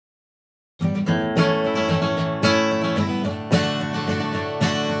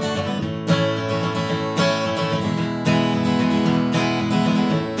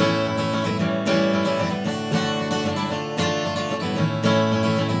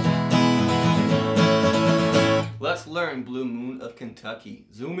learn Blue Moon of Kentucky.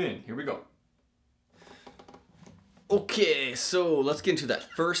 Zoom in. Here we go. Okay, so let's get into that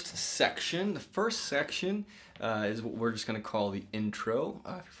first section. The first section is what we're just going to call the intro,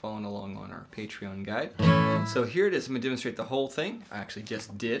 if you're following along on our Patreon guide. So here it is. I'm going to demonstrate the whole thing. I actually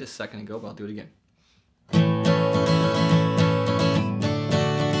just did a second ago, but I'll do it again.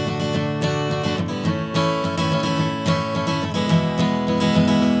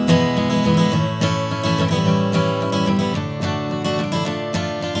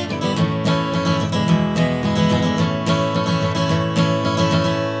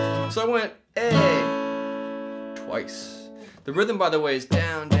 So I went A twice. The rhythm, by the way, is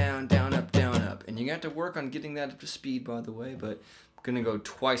down, down, down, up, down, up. And you have to work on getting that up to speed, by the way, but I'm going to go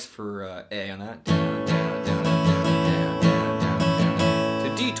twice for A on that. Down, down, down, up, down, down, down, down, down. To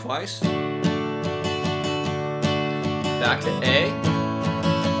D twice. Back to A.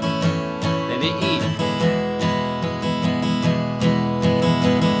 Then to E.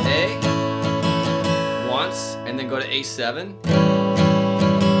 A. Once, and then go to A7.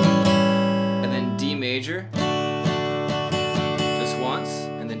 D major, just once,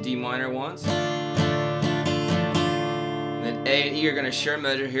 and then D minor once. And then A and E are going to share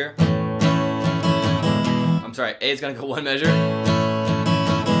measure here. I'm sorry, A is going to go one measure,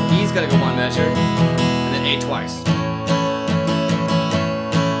 E is going to go one measure, and then A twice.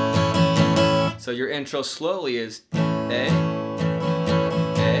 So your intro slowly is A,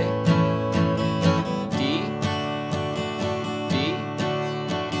 D, D,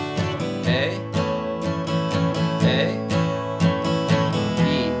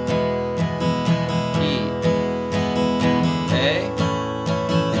 A,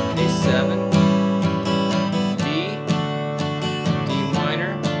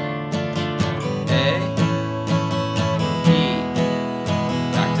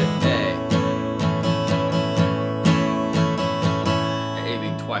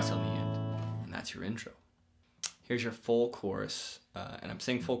 twice on the end, and that's your intro. Here's your full chorus, and I'm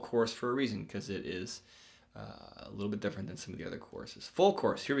saying full chorus for a reason, because it is a little bit different than some of the other choruses. Full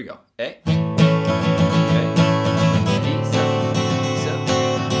chorus, here we go. A, D, 7, D, 7,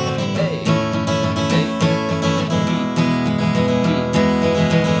 A, D, D7,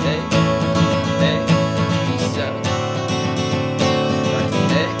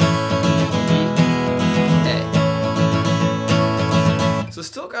 So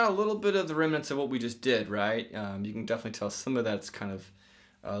still got a little bit of the remnants of what we just did, right? You can definitely tell some of that's kind of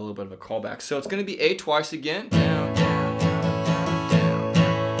a little bit of a callback. So it's going to be A twice again. Down, down, down, down,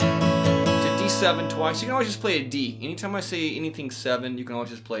 down. To D7 twice. You can always just play a D. Anytime I say anything 7, you can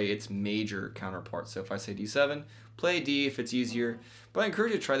always just play its major counterpart. So if I say D7, play D if it's easier. But I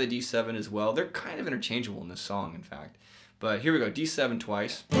encourage you to try the D7 as well. They're kind of interchangeable in this song, in fact. But here we go. D7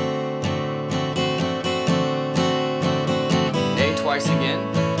 twice. A twice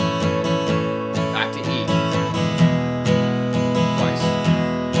again, back to E, twice,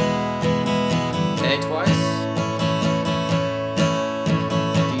 A twice,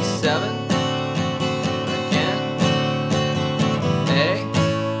 D7, again, A,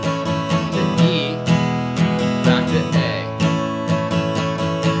 to E, back to A.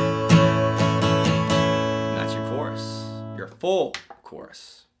 And that's your chorus, your full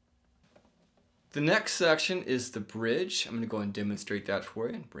chorus. The next section is the bridge. I'm going to go and demonstrate that for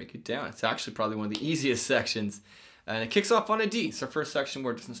you and break it down. It's actually probably one of the easiest sections. And it kicks off on a D. It's our first section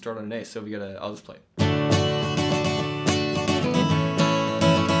where it doesn't start on an A, so we gotta, I'll just play it.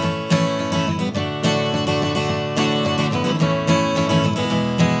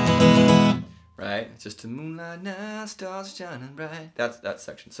 Right? It's just a moonlight night, stars shining bright. That's that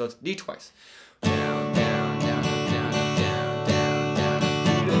section. So it's D twice. Down, down, down, down, down, down, down, down,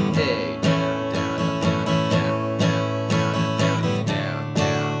 to A.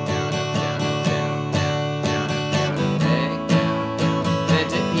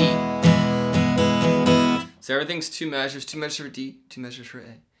 So everything's two measures for D, 2 measures for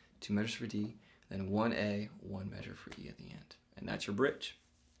A, 2 measures for D, then 1 A, 1 measure for E at the end. And that's your bridge,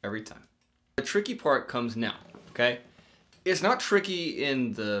 every time. The tricky part comes now, okay? It's not tricky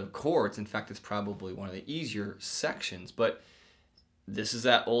in the chords. In fact, it's probably one of the easier sections, but this is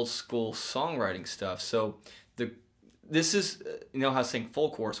that old school songwriting stuff. So this is, you know how I was saying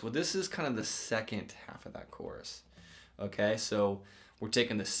full chorus? Well, this is kind of the second half of that chorus, okay? So we're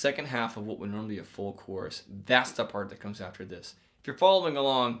taking the second half of what would normally be a full chorus. That's the part that comes after this. If you're following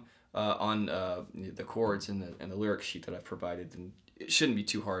along on the chords and the lyric sheet that I've provided, then it shouldn't be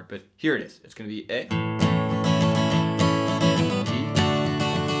too hard. But here it is. It's going to be A, D,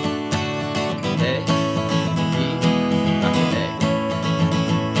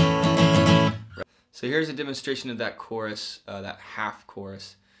 So here's a demonstration of that chorus, that half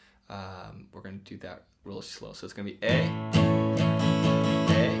chorus. We're going to do that real slow. So it's going to be A,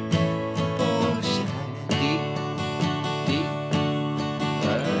 oh, shining D, D,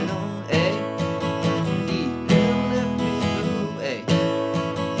 burn on A, E, lift me through A,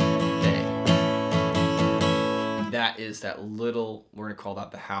 A. That is that little, we're going to call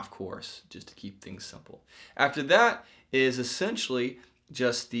that the half chorus, just to keep things simple. After that is essentially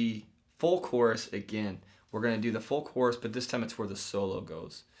just the full chorus again. We're going to do the full chorus, but this time it's where the solo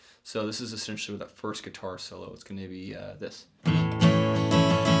goes. So this is essentially that first guitar solo. It's going to be this.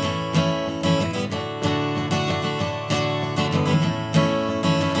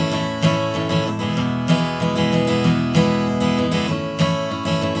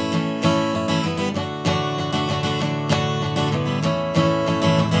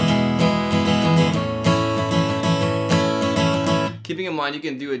 Keeping in mind, you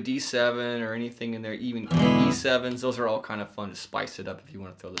can do a D7 or anything in there, even E7s. Those are all kind of fun to spice it up if you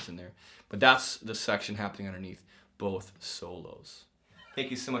want to throw those in there. But that's the section happening underneath both solos. Thank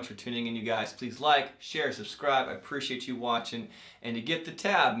you so much for tuning in, you guys. Please like, share, subscribe. I appreciate you watching. And to get the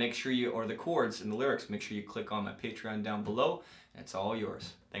tab, make sure you, or the chords and the lyrics, make sure you click on my Patreon down below. It's all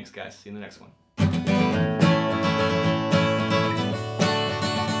yours. Thanks, guys. See you in the next one.